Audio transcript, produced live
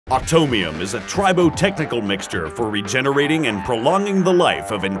Atomium is a tribotechnical mixture for regenerating and prolonging the life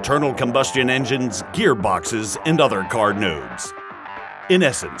of internal combustion engines, gearboxes, and other car nodes. In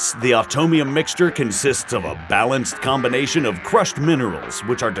essence, the Atomium mixture consists of a balanced combination of crushed minerals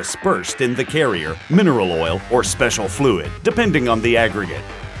which are dispersed in the carrier, mineral oil, or special fluid, depending on the aggregate.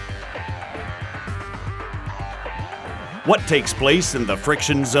 What takes place in the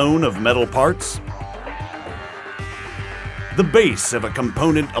friction zone of metal parts? The base of a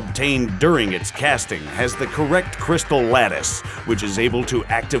component obtained during its casting has the correct crystal lattice, which is able to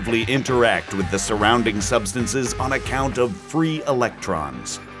actively interact with the surrounding substances on account of free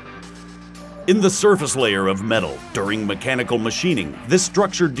electrons. In the surface layer of metal, during mechanical machining, this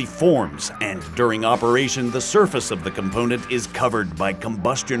structure deforms, and during operation, the surface of the component is covered by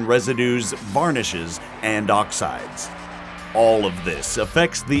combustion residues, varnishes, and oxides. All of this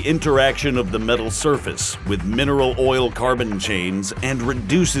affects the interaction of the metal surface with mineral oil carbon chains and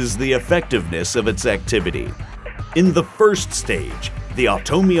reduces the effectiveness of its activity. In the first stage, the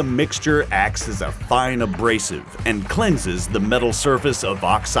Atomium mixture acts as a fine abrasive and cleanses the metal surface of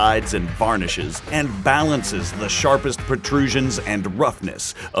oxides and varnishes and balances the sharpest protrusions and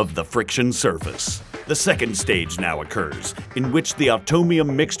roughness of the friction surface. The second stage now occurs, in which the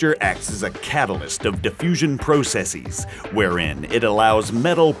Atomium mixture acts as a catalyst of diffusion processes, wherein it allows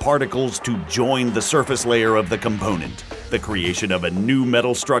metal particles to join the surface layer of the component. The creation of a new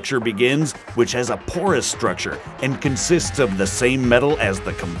metal structure begins, which has a porous structure and consists of the same metal as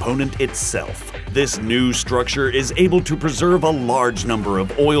the component itself. This new structure is able to preserve a large number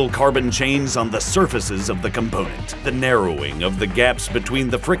of oil carbon chains on the surfaces of the component. The narrowing of the gaps between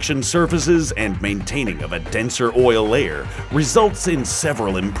the friction surfaces and maintaining of a denser oil layer results in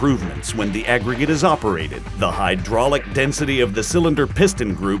several improvements when the aggregate is operated. The hydraulic density of the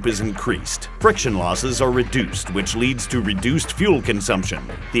cylinder-piston group is increased. Friction losses are reduced, which leads to reduced fuel consumption.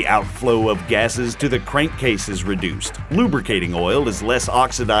 The outflow of gases to the crankcase is reduced. Lubricating oil is less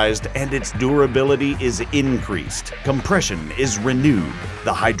oxidized and its durability is increased. Compression is renewed.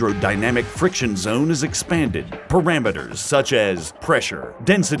 The hydrodynamic friction zone is expanded. Parameters such as pressure,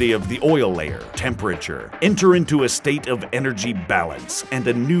 density of the oil layer, temperature enter into a state of energy balance, and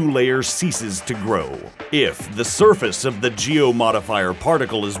a new layer ceases to grow. If the surface of the geomodifier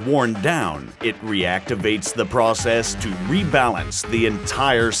particle is worn down, it reactivates the process to rebalance the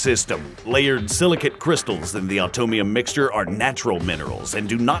entire system. Layered silicate crystals in the Atomium mixture are natural minerals and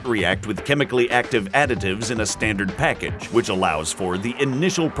do not react with chemically active additives in a standard package, which allows for the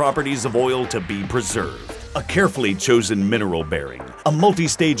initial properties of oil to be preserved. A carefully chosen mineral bearing, a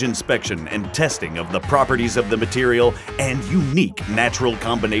multi-stage inspection and testing of the properties of the material, and unique natural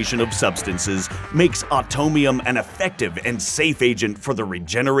combination of substances makes Atomium an effective and safe agent for the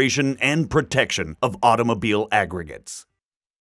regeneration and protection of automobile aggregates.